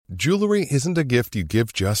Jewelry isn't a gift you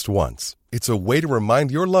give just once. It's a way to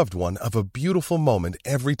remind your loved one of a beautiful moment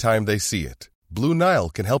every time they see it. Blue Nile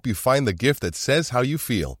can help you find the gift that says how you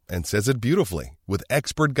feel and says it beautifully, with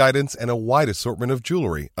expert guidance and a wide assortment of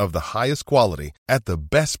jewelry of the highest quality at the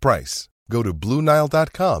best price. Go to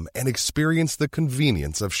BlueNile.com and experience the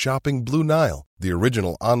convenience of shopping Blue Nile, the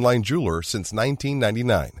original online jeweler since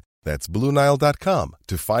 1999. That's BlueNile.com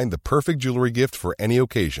to find the perfect jewelry gift for any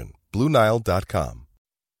occasion. BlueNile.com.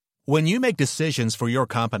 When you make decisions for your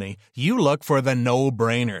company, you look for the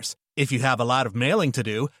no-brainers. If you have a lot of mailing to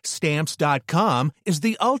do, Stamps.com is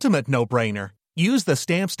the ultimate no-brainer. Use the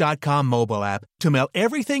Stamps.com mobile app to mail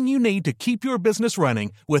everything you need to keep your business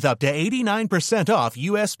running with up to 89% off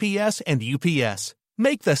USPS and UPS.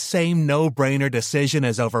 Make the same no-brainer decision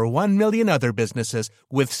as over 1 million other businesses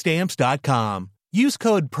with Stamps.com. Use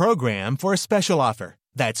code PROGRAM for a special offer.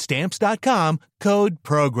 That's Stamps.com, code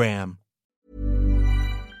PROGRAM.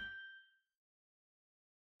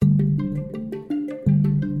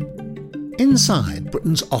 Inside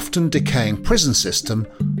Britain's often decaying prison system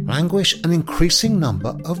languish an increasing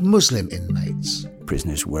number of Muslim inmates.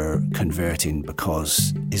 Prisoners were converting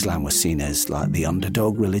because Islam was seen as like the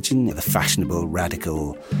underdog religion, the fashionable,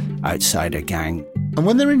 radical outsider gang. And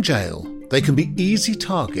when they're in jail, they can be easy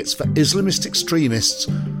targets for Islamist extremists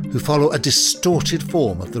who follow a distorted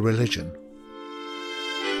form of the religion.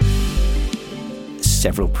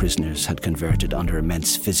 Several prisoners had converted under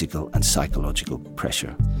immense physical and psychological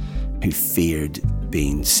pressure, who feared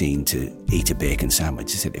being seen to eat a bacon sandwich.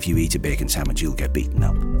 They said, if you eat a bacon sandwich, you'll get beaten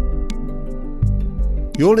up.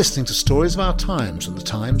 You're listening to Stories of Our Times from The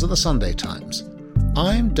Times and The Sunday Times.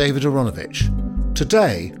 I'm David Aronovich.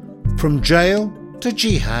 Today, from jail to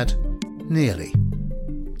jihad, nearly.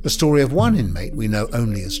 The story of one inmate we know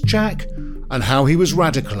only as Jack and how he was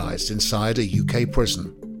radicalised inside a UK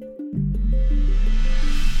prison.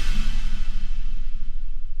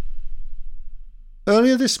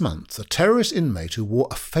 Earlier this month, a terrorist inmate who wore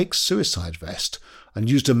a fake suicide vest and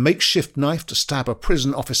used a makeshift knife to stab a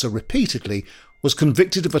prison officer repeatedly was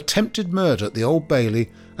convicted of attempted murder at the Old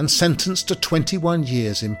Bailey and sentenced to 21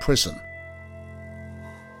 years in prison.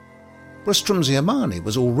 Rustam Ziamani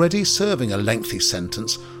was already serving a lengthy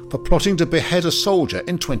sentence for plotting to behead a soldier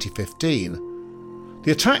in 2015.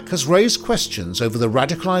 The attack has raised questions over the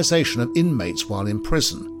radicalisation of inmates while in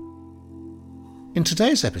prison. In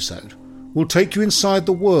today's episode, we'll take you inside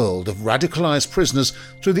the world of radicalised prisoners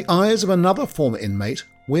through the eyes of another former inmate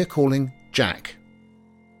we're calling Jack.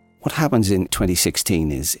 What happens in 2016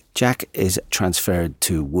 is Jack is transferred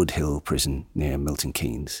to Woodhill Prison near Milton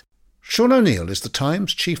Keynes. Sean O'Neill is the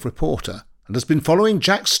Times chief reporter and has been following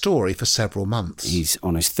Jack's story for several months. He's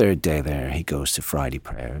on his third day there. He goes to Friday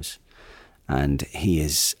prayers and he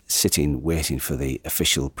is sitting waiting for the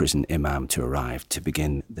official prison imam to arrive to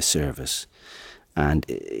begin the service. And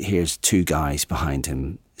here's two guys behind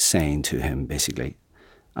him saying to him, basically,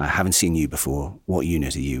 I haven't seen you before. What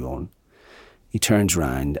unit are you on? He turns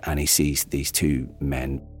round and he sees these two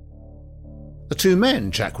men. The two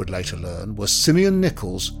men, Jack would later learn, were Simeon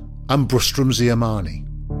Nichols and Rustam Ziamani.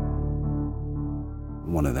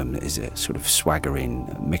 One of them is a sort of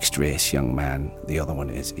swaggering, mixed-race young man. The other one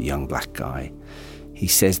is a young black guy. He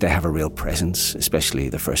says they have a real presence, especially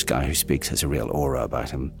the first guy who speaks has a real aura about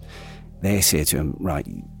him. They say to him, right,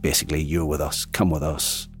 basically, you're with us, come with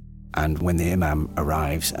us. And when the imam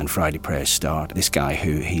arrives and Friday prayers start, this guy,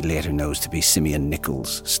 who he later knows to be Simeon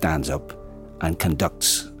Nichols, stands up and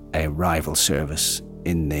conducts a rival service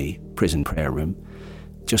in the prison prayer room,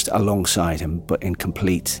 just alongside him, but in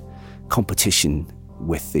complete competition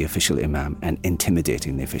with the official imam and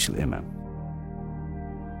intimidating the official imam.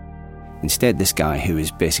 Instead, this guy, who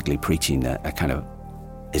is basically preaching a kind of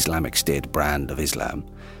Islamic State brand of Islam,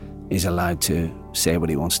 is allowed to say what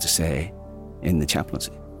he wants to say in the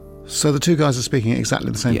chaplaincy. So the two guys are speaking at exactly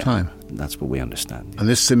the same time? That's what we understand. And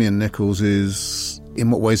this Simeon Nichols is,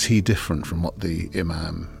 in what way is he different from what the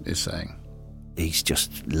imam is saying? He's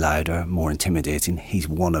just louder, more intimidating. He's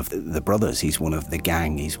one of the brothers. He's one of the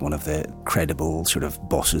gang. He's one of the credible sort of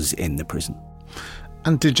bosses in the prison.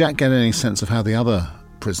 And did Jack get any sense of how the other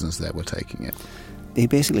prisoners there were taking it? He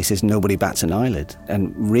basically says nobody bats an eyelid.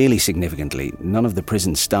 And really significantly, none of the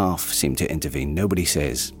prison staff seem to intervene. Nobody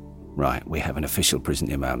says, right, we have an official prison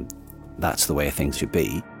imam. That's the way things should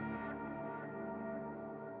be.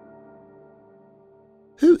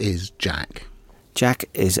 Who is Jack? Jack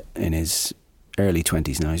is in his early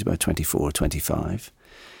 20s now. He's about 24, 25.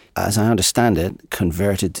 As I understand it,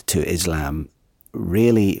 converted to Islam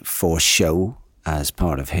really for show as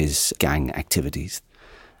part of his gang activities.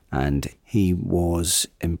 And he was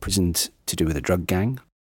imprisoned to do with a drug gang.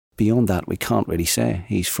 Beyond that, we can't really say.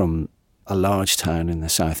 He's from a large town in the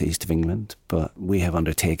southeast of England, but we have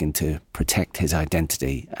undertaken to protect his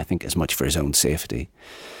identity, I think, as much for his own safety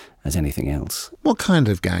as anything else. What kind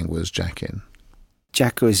of gang was Jack in?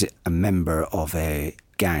 Jack was a member of a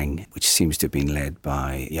gang which seems to have been led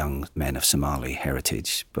by young men of Somali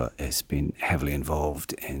heritage, but has been heavily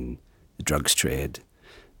involved in the drugs trade,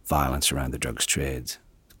 violence around the drugs trade,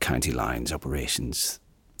 county lines operations,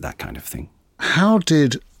 that kind of thing. How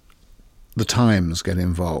did the Times get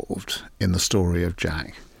involved in the story of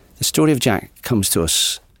Jack? The story of Jack comes to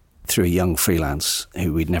us through a young freelance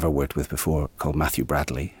who we'd never worked with before called Matthew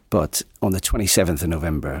Bradley. But on the 27th of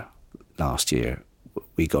November last year,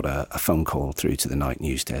 we got a phone call through to the night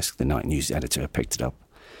news desk. The night news editor picked it up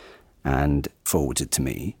and forwarded it to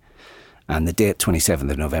me. And the date 27th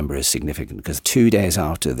of November is significant because 2 days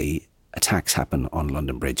after the attacks happen on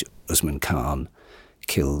London Bridge, Usman Khan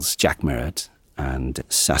kills Jack Merritt and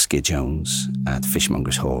Saskia Jones at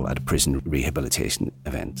Fishmongers Hall at a prison rehabilitation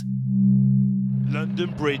event.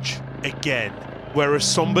 London Bridge again, where a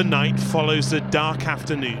sombre night follows a dark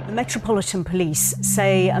afternoon. The Metropolitan Police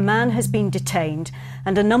say a man has been detained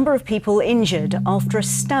and a number of people injured after a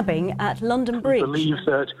stabbing at London Bridge. I believe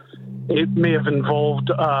that it may have involved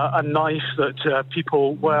a knife, that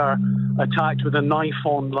people were attacked with a knife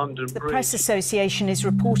on London Bridge. The Press Association is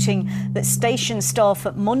reporting that station staff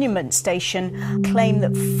at Monument Station claim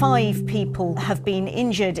that 5 people have been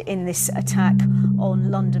injured in this attack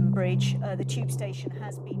on London Bridge. The tube station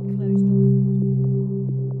has been closed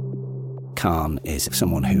off. Khan is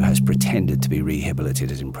someone who has pretended to be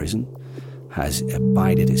rehabilitated in prison, has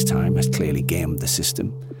abided his time, has clearly gamed the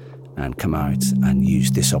system, and come out and use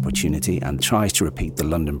this opportunity and tries to repeat the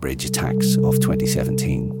London Bridge attacks of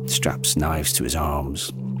 2017. Straps knives to his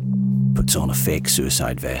arms, puts on a fake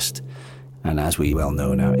suicide vest, and as we well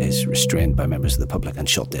know now, is restrained by members of the public and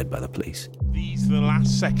shot dead by the police. These are the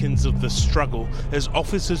last seconds of the struggle as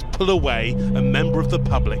officers pull away a member of the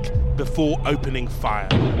public before opening fire.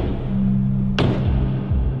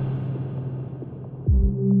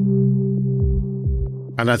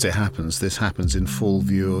 And as it happens, this happens in full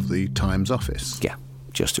view of the Times office. Yeah,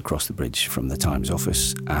 just across the bridge from the Times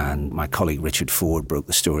office. And my colleague Richard Ford broke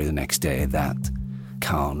the story the next day that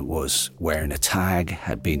Khan was wearing a tag,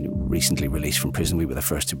 had been recently released from prison. We were the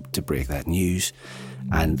first to break that news.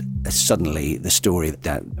 And suddenly the story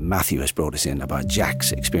that Matthew has brought us in about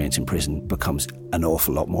Jack's experience in prison becomes an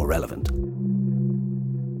awful lot more relevant.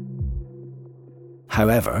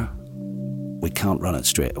 However, we can't run it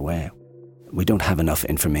straight away. We don't have enough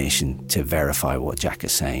information to verify what Jack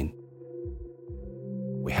is saying.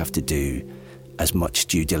 We have to do as much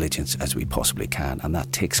due diligence as we possibly can, and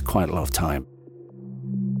that takes quite a lot of time.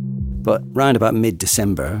 But round about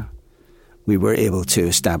mid-December, we were able to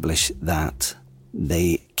establish that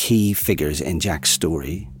the key figures in Jack's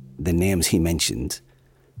story, the names he mentioned,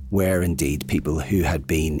 were indeed people who had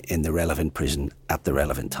been in the relevant prison at the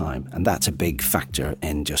relevant time. And that's a big factor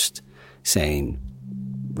in just saying,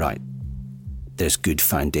 right, there's good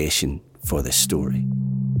foundation for this story.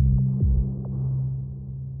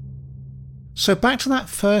 So back to that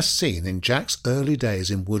first scene in Jack's early days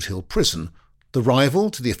in Woodhill Prison, the rival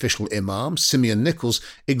to the official imam, Simeon Nichols,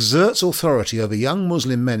 exerts authority over young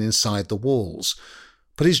Muslim men inside the walls.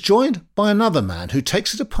 But he's joined by another man who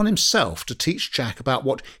takes it upon himself to teach Jack about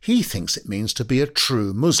what he thinks it means to be a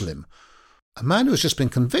true Muslim. A man who has just been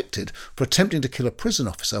convicted for attempting to kill a prison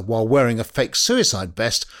officer while wearing a fake suicide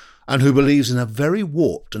vest and who believes in a very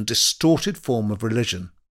warped and distorted form of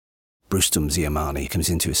religion. Rustam Ziamani comes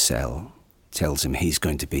into his cell, tells him he's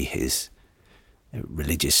going to be his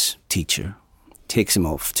religious teacher, takes him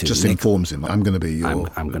off to... Just informs him, I'm going to be your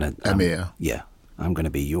emir. I'm going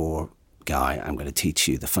to be your guy. I'm going to teach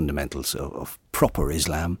you the fundamentals of proper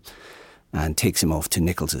Islam, and takes him off to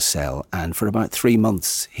Nichols' cell. And for about 3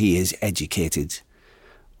 months, he is educated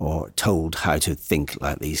or told how to think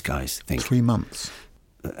like these guys think. 3 months?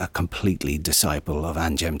 A completely disciple of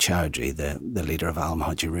Anjem Choudhury, the leader of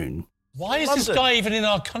Al-Muhajirun. Why is this guy even in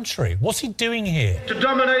our country? What's he doing here? To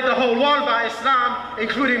dominate the whole world by Islam,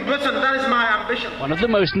 including Britain, that is my ambition. One of the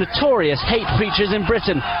most notorious hate preachers in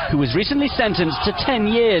Britain, who was recently sentenced to 10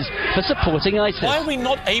 years for supporting ISIS. Why are we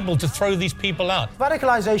not able to throw these people out?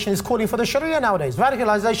 Radicalisation is calling for the Sharia nowadays.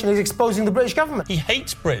 Radicalisation is exposing the British government. He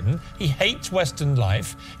hates Britain, he hates Western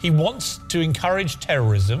life, he wants to encourage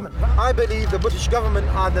terrorism. I believe the British government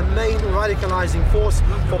are the main radicalising force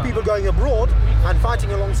for people going abroad and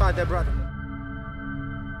fighting alongside their brothers.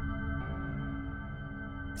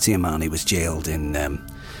 Ziamani was jailed in,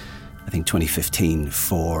 I think, 2015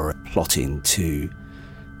 for plotting to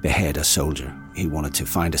behead a soldier. He wanted to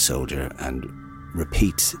find a soldier and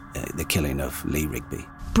repeat the killing of Lee Rigby.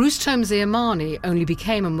 Bruce Ziamani only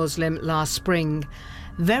became a Muslim last spring.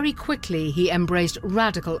 Very quickly, he embraced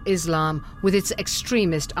radical Islam with its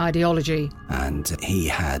extremist ideology. And he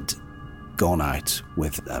had gone out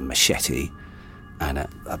with a machete and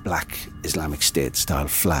a black Islamic State-style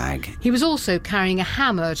flag. He was also carrying a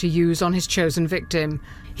hammer to use on his chosen victim.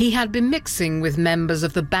 He had been mixing with members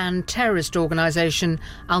of the banned terrorist organisation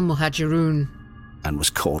Al-Muhajirun. And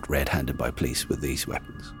was caught red-handed by police with these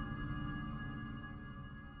weapons.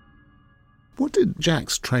 What did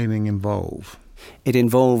Jack's training involve? It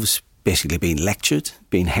involves basically being lectured,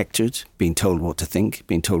 being hectored, being told what to think,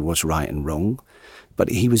 being told what's right and wrong. But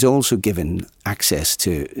he was also given access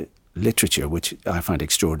to literature, which I find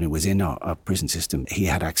extraordinary, was in our prison system. He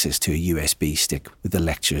had access to a USB stick with the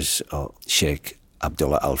lectures of Sheikh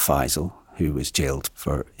Abdullah Al-Faisal, who was jailed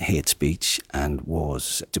for hate speech and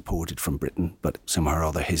was deported from Britain, but somehow or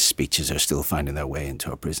other his speeches are still finding their way into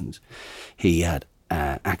our prisons. He had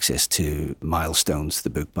access to Milestones, the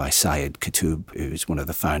book by Syed Qutb, who's one of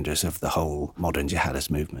the founders of the whole modern jihadist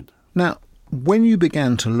movement. Now, when you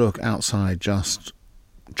began to look outside just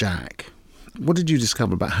Jack, what did you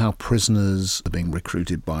discover about how prisoners are being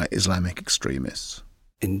recruited by Islamic extremists?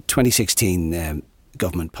 In 2016, the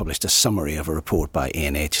government published a summary of a report by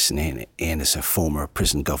Ian Aitchison. Ian is a former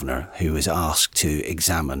prison governor who was asked to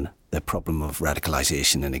examine the problem of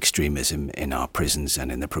radicalisation and extremism in our prisons and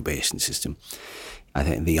in the probation system. I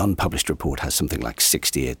think the unpublished report has something like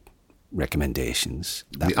 68 recommendations.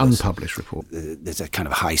 Unpublished report? There's a kind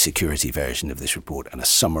of high security version of this report, and a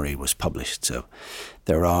summary was published. So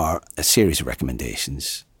there are a series of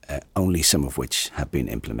recommendations, only some of which have been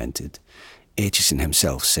implemented. Aitchison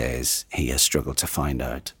himself says he has struggled to find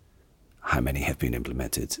out how many have been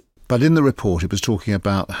implemented. But in the report, it was talking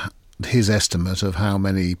about his estimate of how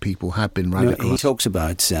many people have been radicalised. He talks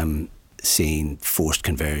about seeing forced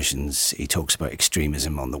conversions. He talks about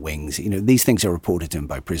extremism on the wings. These things are reported to him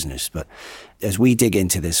by prisoners. But as we dig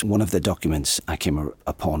into this, one of the documents I came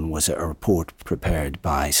upon was a report prepared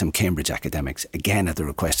by some Cambridge academics, again at the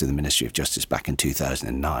request of the Ministry of Justice back in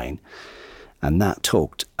 2009. And that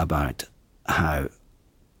talked about how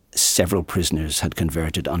several prisoners had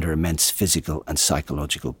converted under immense physical and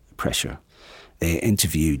psychological pressure. They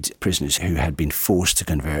interviewed prisoners who had been forced to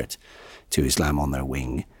convert to Islam on their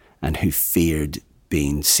wing and who feared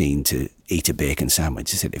being seen to eat a bacon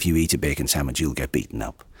sandwich. They said, if you eat a bacon sandwich, you'll get beaten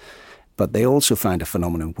up. But they also found a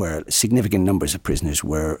phenomenon where significant numbers of prisoners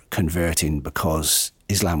were converting because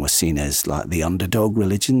Islam was seen as like the underdog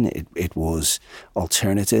religion. It was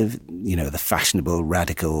alternative, the fashionable,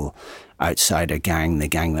 radical outsider gang, the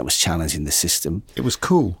gang that was challenging the system. It was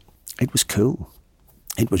cool. It was cool.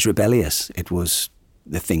 It was rebellious. It was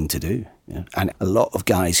the thing to do. And a lot of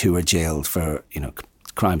guys who were jailed for,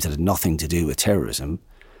 crimes that had nothing to do with terrorism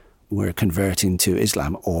were converting to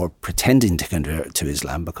Islam or pretending to convert to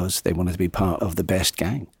Islam because they wanted to be part of the best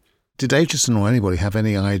gang. Did Aitchison or anybody have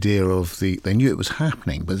any idea of they knew it was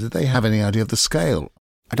happening, but did they have any idea of the scale?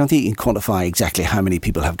 I don't think you can quantify exactly how many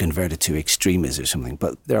people have converted to extremism or something,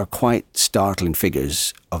 but there are quite startling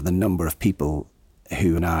figures of the number of people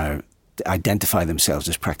who now identify themselves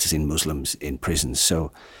as practicing Muslims in prisons.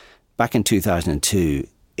 So back in 2002,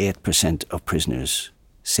 8% of prisoners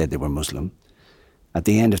said they were Muslim. At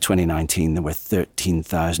the end of 2019, there were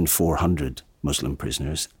 13,400 Muslim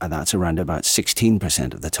prisoners, and that's around about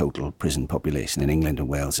 16% of the total prison population in England and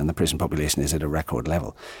Wales, and the prison population is at a record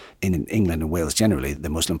level. In England and Wales generally,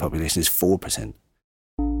 the Muslim population is 4%.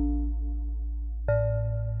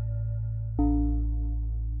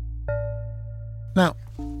 Now,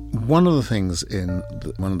 one of the things in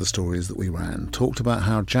one of the stories that we ran talked about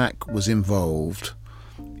how Jack was involved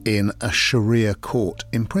in a Sharia court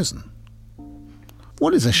in prison.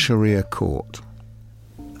 What is a Sharia court?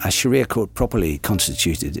 A Sharia court properly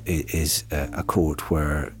constituted is a court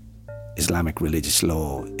where Islamic religious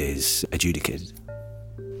law is adjudicated.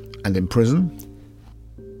 And in prison?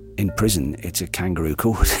 In prison, it's a kangaroo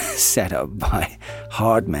court set up by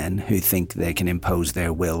hard men who think they can impose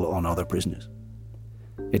their will on other prisoners.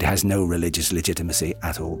 It has no religious legitimacy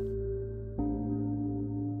at all.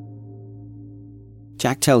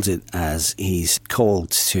 Jack tells it as he's called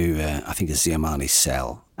to, I think, a Ziamani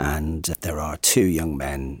cell, and there are two young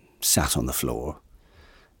men sat on the floor.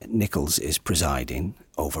 Nichols is presiding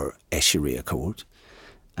over a Sharia court,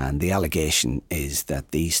 and the allegation is that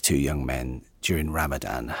these two young men, during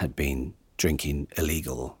Ramadan, had been drinking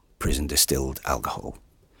illegal prison-distilled alcohol.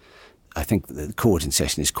 I think the court in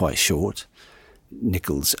session is quite short.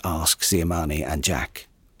 Nichols asks Ziamani and Jack,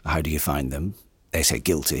 how do you find them? They say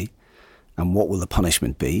guilty. And what will the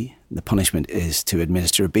punishment be? The punishment is to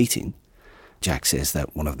administer a beating. Jack says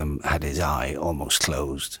that one of them had his eye almost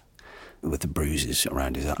closed with the bruises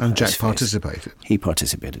around his eye. And Jack participated? He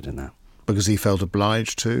participated in that. Because he felt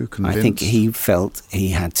obliged to, convinced? I think he felt he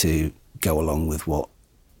had to go along with what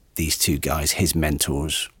these two guys, his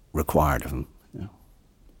mentors, required of him. You know.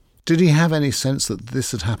 Did he have any sense that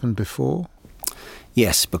this had happened before?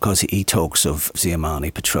 Yes, because he talks of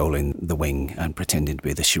Ziamani patrolling the wing and pretending to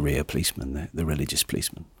be the Sharia policeman, the religious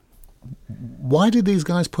policeman. Why did these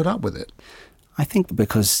guys put up with it? I think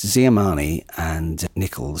because Ziamani and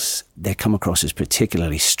Nichols, they come across as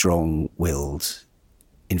particularly strong-willed,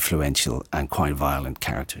 influential and quite violent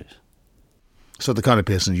characters. So the kind of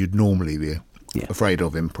person you'd normally be afraid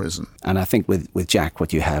of in prison. And I think with Jack,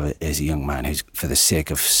 what you have is a young man who's, for the sake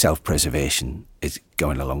of self-preservation, is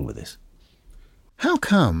going along with this. How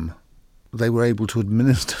come they were able to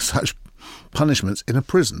administer such punishments in a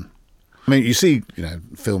prison? I mean, you see,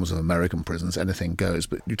 films of American prisons, anything goes,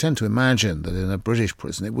 but you tend to imagine that in a British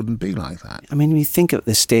prison it wouldn't be like that. I mean, when you think of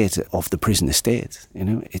the state of the prison estate,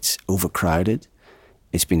 it's overcrowded,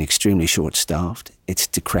 it's been extremely short-staffed, it's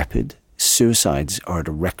decrepit, suicides are at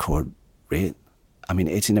a record rate. I mean,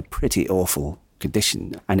 it's in a pretty awful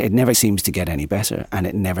condition, and it never seems to get any better, and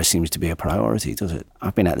it never seems to be a priority, does it?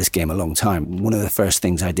 I've been at this game a long time. One of the first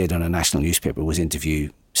things I did on a national newspaper was interview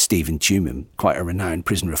Stephen Tumim, quite a renowned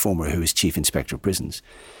prison reformer who was Chief Inspector of Prisons,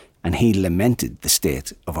 and he lamented the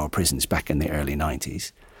state of our prisons back in the early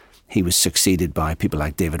 90s. He was succeeded by people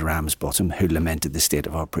like David Ramsbottom, who lamented the state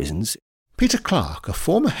of our prisons. Peter Clarke, a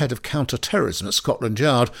former head of counter-terrorism at Scotland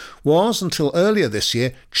Yard, was, until earlier this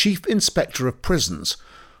year, Chief Inspector of Prisons,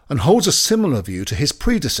 and holds a similar view to his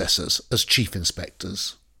predecessors as chief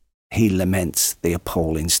inspectors. He laments the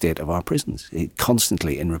appalling state of our prisons,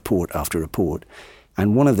 constantly in report after report.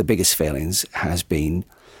 And one of the biggest failings has been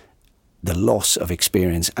the loss of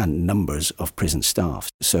experience and numbers of prison staff.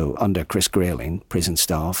 So under Chris Grayling, prison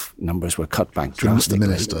staff numbers were cut back drastically.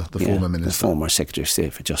 The former minister. The former Secretary of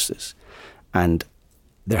State for Justice. And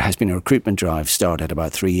there has been a recruitment drive started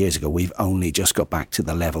about 3 years ago. We've only just got back to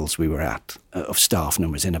the levels we were at of staff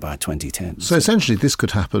numbers in about 2010. So essentially this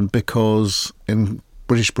could happen because in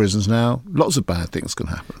British prisons now, lots of bad things can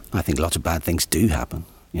happen. I think lots of bad things do happen.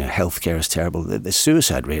 Healthcare is terrible. The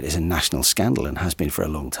suicide rate is a national scandal and has been for a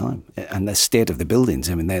long time. And the state of the buildings,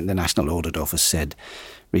 I mean, the National Audit Office said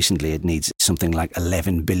recently it needs something like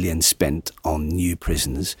 11 billion spent on new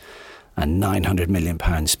prisons and 900 million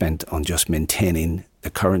pounds spent on just maintaining the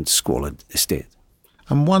current squalid estate.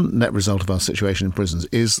 And one net result of our situation in prisons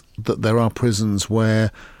is that there are prisons where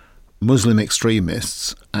Muslim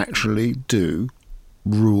extremists actually do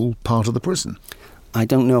rule part of the prison. I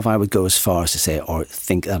don't know if I would go as far as to say or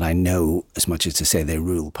think that I know as much as to say they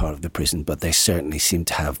rule part of the prison, but they certainly seem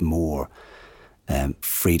to have more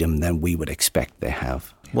freedom than we would expect they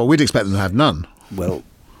have. Well, we'd expect them to have none. Well,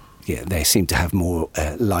 yeah, they seem to have more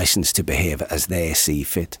licence to behave as they see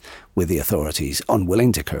fit, with the authorities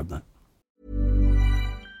unwilling to curb that.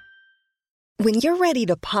 When you're ready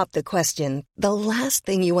to pop the question, the last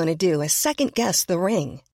thing you want to do is second-guess the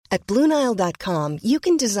ring. At BlueNile.com, you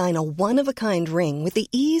can design a one-of-a-kind ring with the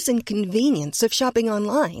ease and convenience of shopping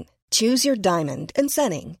online. Choose your diamond and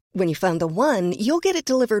setting. When you find the one, you'll get it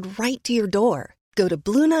delivered right to your door. Go to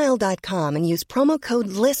BlueNile.com and use promo code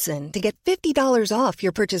LISTEN to get $50 off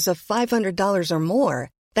your purchase of $500 or more.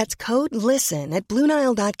 That's code LISTEN at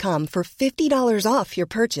BlueNile.com for $50 off your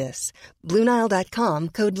purchase. BlueNile.com,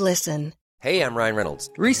 code LISTEN. Hey, I'm Ryan Reynolds.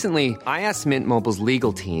 Recently, I asked Mint Mobile's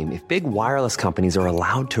legal team if big wireless companies are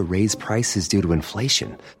allowed to raise prices due to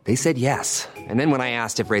inflation. They said yes. And then when I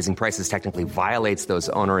asked if raising prices technically violates those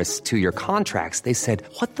onerous two-year contracts, they said,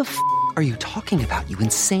 "What the f*** are you talking about, you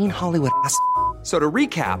insane Hollywood ass?" So to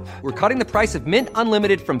recap, we're cutting the price of Mint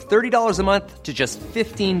Unlimited from $30 a month to just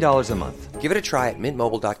 $15 a month. Give it a try at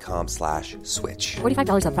mintmobile.com/switch.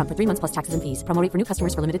 $45 up front for 3 months plus taxes and fees. Promo rate for new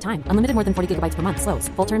customers for limited time. Unlimited more than 40 gigabytes per month. Slows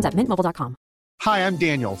full terms at mintmobile.com. Hi, I'm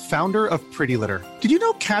Daniel, founder of Pretty Litter. Did you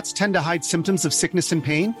know cats tend to hide symptoms of sickness and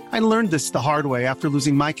pain? I learned this the hard way after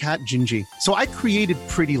losing my cat, Gingy. So I created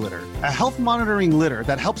Pretty Litter, a health monitoring litter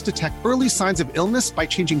that helps detect early signs of illness by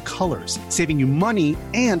changing colors, saving you money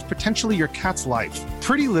and potentially your cat's life.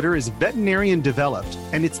 Pretty Litter is veterinarian developed,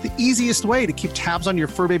 and it's the easiest way to keep tabs on your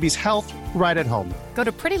fur baby's health right at home. Go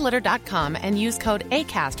to prettylitter.com and use code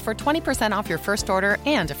ACAST for 20% off your first order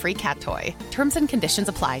and a free cat toy. Terms and conditions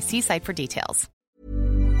apply. See site for details.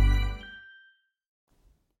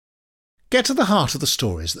 Get to the heart of the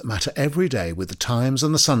stories that matter every day with The Times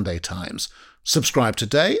and The Sunday Times. Subscribe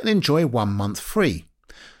today and enjoy 1 month free.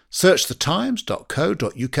 Search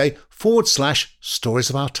thetimes.co.uk/stories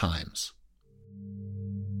of our times.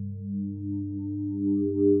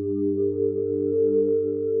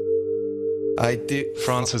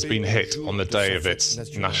 France has been hit on the day of its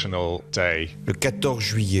national day. Le 14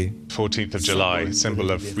 juillet. 14th of July,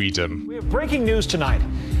 symbol of freedom. We have breaking news tonight.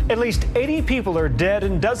 At least 80 people are dead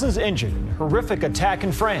and dozens injured in a horrific attack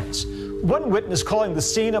in France. One witness calling the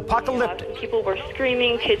scene apocalyptic. People were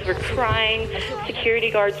screaming, kids were crying,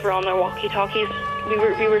 security guards were on their walkie-talkies. We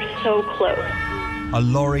were so close. A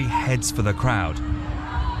lorry heads for the crowd.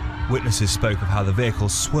 Witnesses spoke of how the vehicle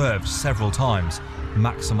swerved several times,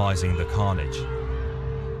 maximising the carnage.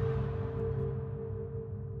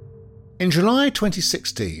 In July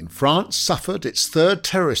 2016, France suffered its third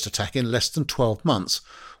terrorist attack in less than 12 months,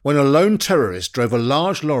 when a lone terrorist drove a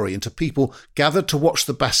large lorry into people gathered to watch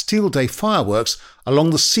the Bastille Day fireworks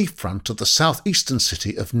along the seafront of the southeastern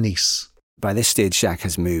city of Nice. By this stage, Jacques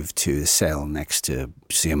has moved to the cell next to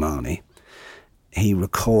Ziamani. He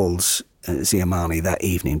recalls Ziamani that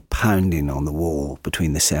evening pounding on the wall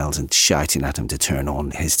between the cells and shouting at him to turn on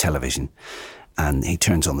his television. And he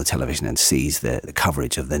turns on the television and sees the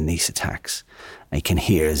coverage of the Nice attacks. And he can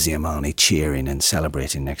hear Ziamani cheering and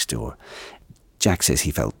celebrating next door. Jack says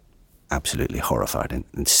he felt absolutely horrified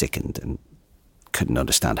and sickened and couldn't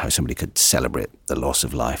understand how somebody could celebrate the loss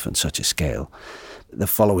of life on such a scale. The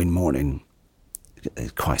following morning,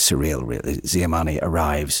 quite surreal really, Ziamani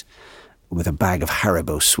arrives with a bag of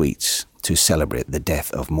Haribo sweets to celebrate the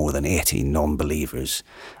death of more than 80 non-believers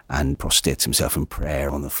and prostrates himself in prayer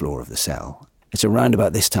on the floor of the cell. It's around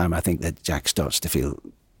about this time, I think, that Jack starts to feel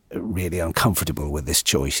really uncomfortable with this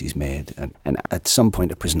choice he's made. And at some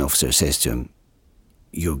point, a prison officer says to him,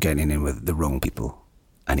 "You're getting in with the wrong people,"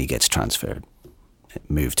 and he gets transferred,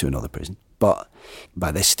 moved to another prison. But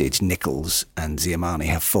by this stage, Nichols and Ziamani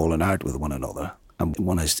have fallen out with one another. And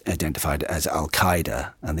one is identified as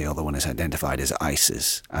Al-Qaeda and the other one is identified as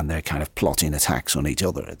ISIS. And they're kind of plotting attacks on each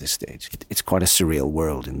other at this stage. It's quite a surreal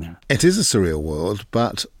world in there. It is a surreal world,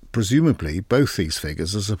 but presumably both these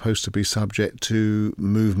figures are supposed to be subject to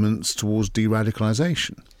movements towards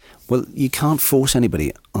de-radicalisation. Well, you can't force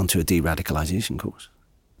anybody onto a de-radicalisation course.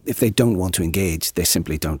 If they don't want to engage, they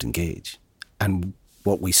simply don't engage. And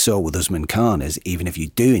what we saw with Usman Khan is even if you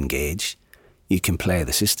do engage, you can play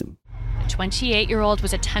the system. The 28-year-old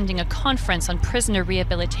was attending a conference on prisoner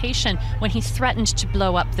rehabilitation when he threatened to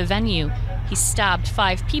blow up the venue. He stabbed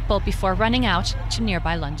 5 people before running out to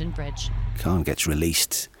nearby London Bridge. Khan gets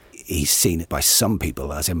released. He's seen by some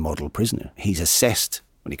people as a model prisoner. He's assessed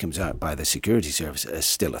when he comes out by the security service as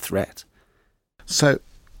still a threat. So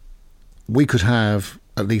we could have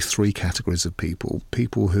at least 3 categories of people.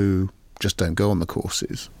 People who just don't go on the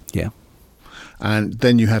courses. Yeah. And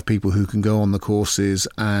then you have people who can go on the courses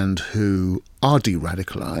and who are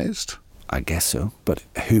de-radicalised. I guess so, but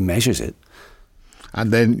who measures it?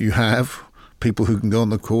 And then you have people who can go on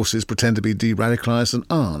the courses, pretend to be de-radicalised and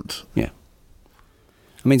aren't. Yeah.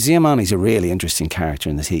 I mean, Ziamani's a really interesting character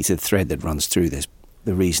in this. He's a thread that runs through this.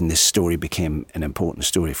 The reason this story became an important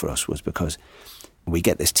story for us was because we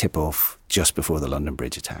get this tip-off just before the London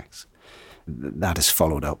Bridge attacks. That is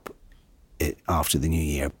followed up after the new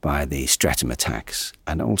year by the Streatham attacks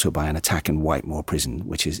and also by an attack in Whitemoor Prison,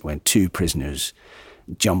 which is when 2 prisoners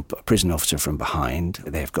jump a prison officer from behind.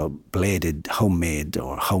 They've got bladed, homemade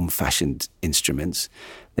or home-fashioned instruments.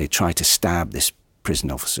 They try to stab this prison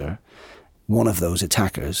officer. One of those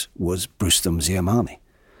attackers was Rustam Ziamani.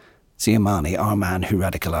 Ziamani, our man who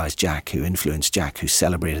radicalised Jack, who influenced Jack, who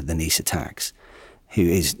celebrated the Nice attacks, who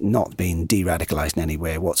is not being de-radicalised in any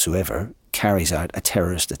way whatsoever, carries out a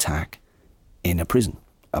terrorist attack in a prison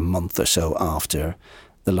a month or so after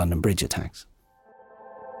the London Bridge attacks.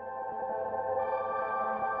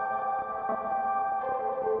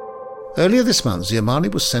 Earlier this month,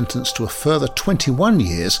 Ziamani was sentenced to a further 21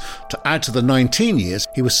 years to add to the 19 years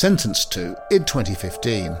he was sentenced to in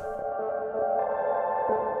 2015.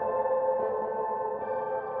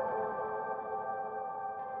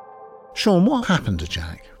 Sean, what happened to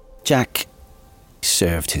Jack? Jack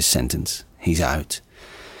served his sentence. He's out.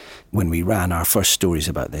 When we ran our first stories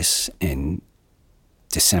about this in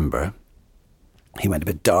December, he went a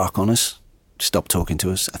bit dark on us, stopped talking to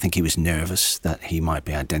us. I think he was nervous that he might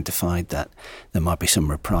be identified, that there might be some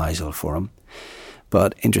reprisal for him.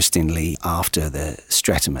 But interestingly, after the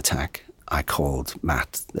Streatham attack, I called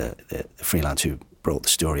Matt, the freelance who brought the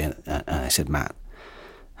story, and I said, "Matt,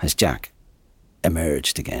 has Jack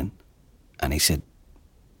emerged again?" And he said,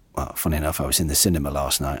 "Well, funny enough, I was in the cinema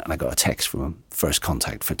last night and I got a text from him, first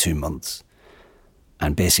contact for 2 months.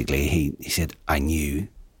 And basically he said, I knew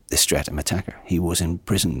the Streatham attacker. He was in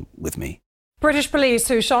prison with me." British police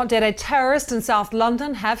who shot dead a terrorist in South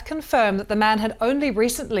London have confirmed that the man had only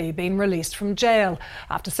recently been released from jail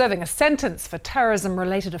after serving a sentence for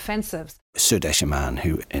terrorism-related offences. Sudesh Aman,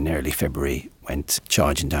 who in early February went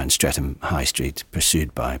charging down Streatham High Street,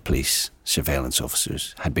 pursued by police surveillance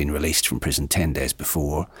officers, had been released from prison 10 days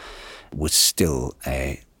before, was still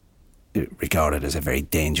regarded as a very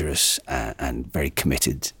dangerous and very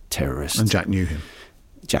committed terrorist. And Jack knew him.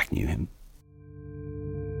 Jack knew him.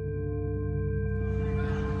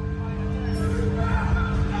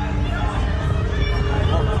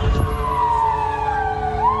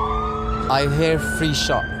 I hear 3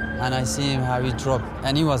 shots and I see him how he dropped,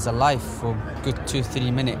 and he was alive for a good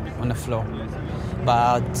 2-3 minutes on the floor.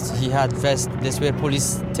 But he had vest. That's where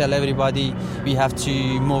police tell everybody we have to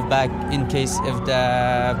move back in case if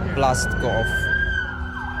the blast go off.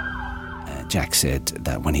 Jack said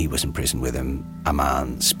that when he was in prison with him,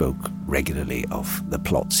 Aman spoke regularly of the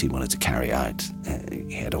plots he wanted to carry out.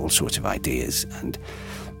 He had all sorts of ideas, and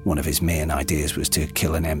one of his main ideas was to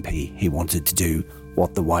kill an MP. He wanted to do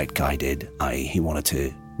what the white guy did, i.e. he wanted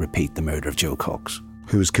to repeat the murder of Joe Cox.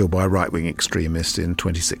 Who was killed by a right-wing extremist in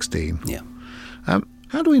 2016. Yeah.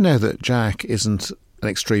 How do we know that Jack isn't an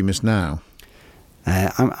extremist now?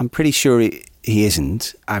 I'm pretty sure he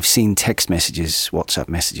isn't. I've seen text messages, WhatsApp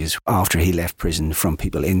messages, after he left prison from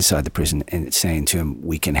people inside the prison saying to him,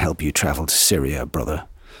 "We can help you travel to Syria, brother."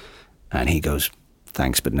 And he goes,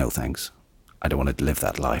 "Thanks, but no thanks. I don't want to live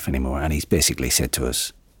that life anymore." And he's basically said to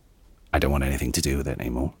us, "I don't want anything to do with it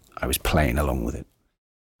anymore. I was playing along with it."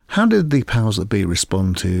 How did the powers that be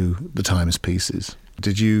respond to the Times pieces?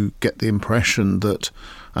 Did you get the impression that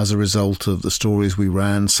as a result of the stories we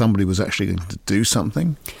ran, somebody was actually going to do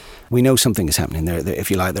something? We know something is happening there.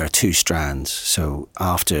 If you like, there are 2 strands. So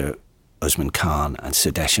after Usman Khan and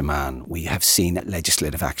Sudesh Aman, we have seen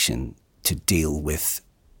legislative action to deal with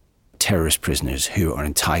terrorist prisoners who are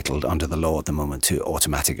entitled under the law at the moment to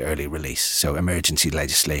automatic early release. So emergency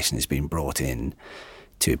legislation has been brought in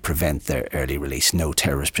to prevent their early release. No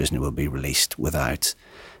terrorist prisoner will be released without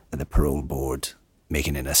the parole board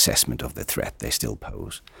making an assessment of the threat they still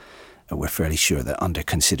pose. And we're fairly sure that under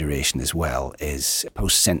consideration as well is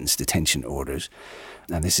post-sentence detention orders.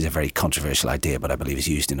 And this is a very controversial idea, but I believe is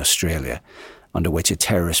used in Australia, under which a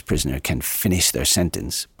terrorist prisoner can finish their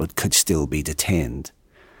sentence but could still be detained,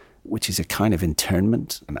 which is a kind of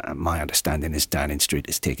internment. And my understanding is Downing Street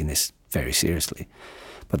is taking this very seriously.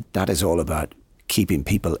 But that is all about keeping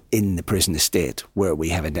people in the prison estate where we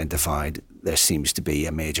have identified there seems to be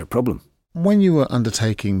a major problem. When you were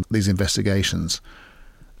undertaking these investigations,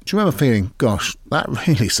 do you remember feeling, gosh, that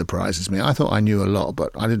really surprises me? I thought I knew a lot,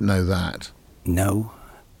 but I didn't know that. No.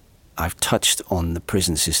 I've touched on the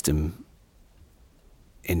prison system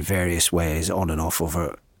in various ways on and off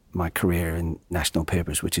over my career in national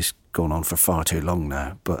papers, which has gone on for far too long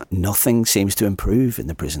now. But nothing seems to improve in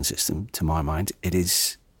the prison system, to my mind. It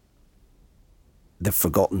is the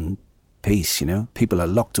forgotten piece, you know. People are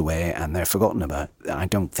locked away and they're forgotten about. I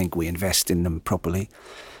don't think we invest in them properly.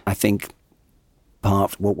 I think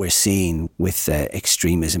part of what we're seeing with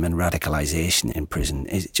extremism and radicalisation in prison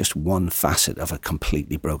is just one facet of a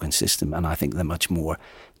completely broken system. And I think the much more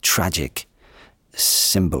tragic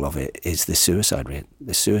symbol of it is the suicide rate.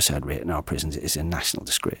 The suicide rate in our prisons is a national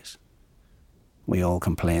disgrace. We all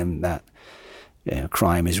complain that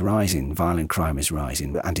crime is rising, violent crime is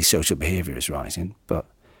rising, antisocial behaviour is rising, but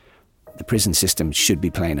the prison system should be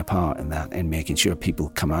playing a part in that, in making sure people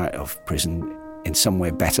come out of prison in some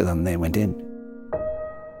way better than they went in.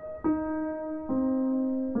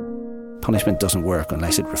 Punishment doesn't work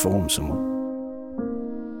unless it reforms someone.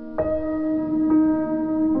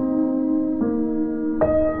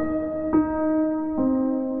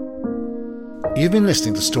 You've been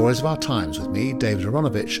listening to Stories of Our Times with me, David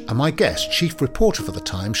Aronovich, and my guest, Chief Reporter for The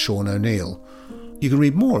Times, Sean O'Neill. You can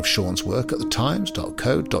read more of Sean's work at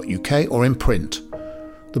thetimes.co.uk or in print.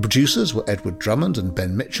 The producers were Edward Drummond and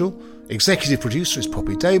Ben Mitchell. Executive producer is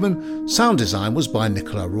Poppy Damon. Sound design was by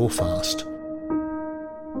Nicola Rawfast.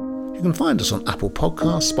 You can find us on Apple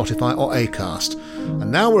Podcasts, Spotify or Acast.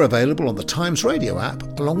 And now we're available on the Times Radio app,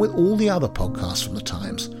 along with all the other podcasts from the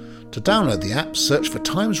Times. To download the app, search for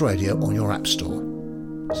Times Radio on your app store.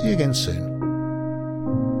 See you again soon.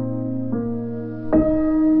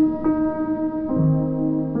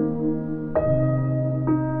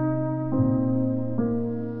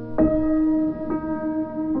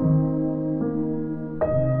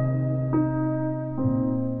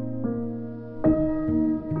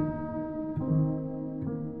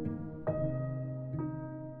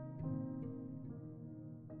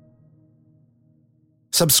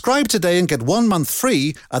 Subscribe today and get 1 month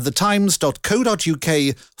free at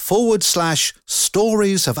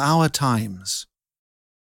thetimes.co.uk/stories of our times.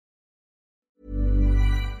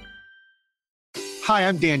 Hi,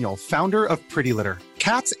 I'm Daniel, founder of Pretty Litter.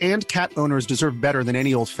 Cats and cat owners deserve better than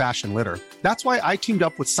any old-fashioned litter. That's why I teamed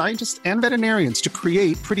up with scientists and veterinarians to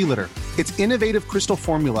create Pretty Litter. Its innovative crystal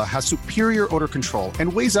formula has superior odor control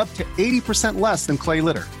and weighs up to 80% less than clay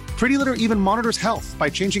litter. Pretty Litter even monitors health by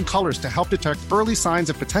changing colors to help detect early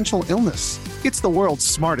signs of potential illness. It's the world's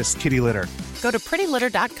smartest kitty litter. Go to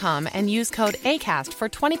prettylitter.com and use code ACAST for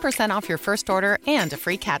 20% off your first order and a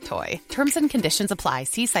free cat toy. Terms and conditions apply.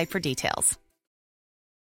 See site for details.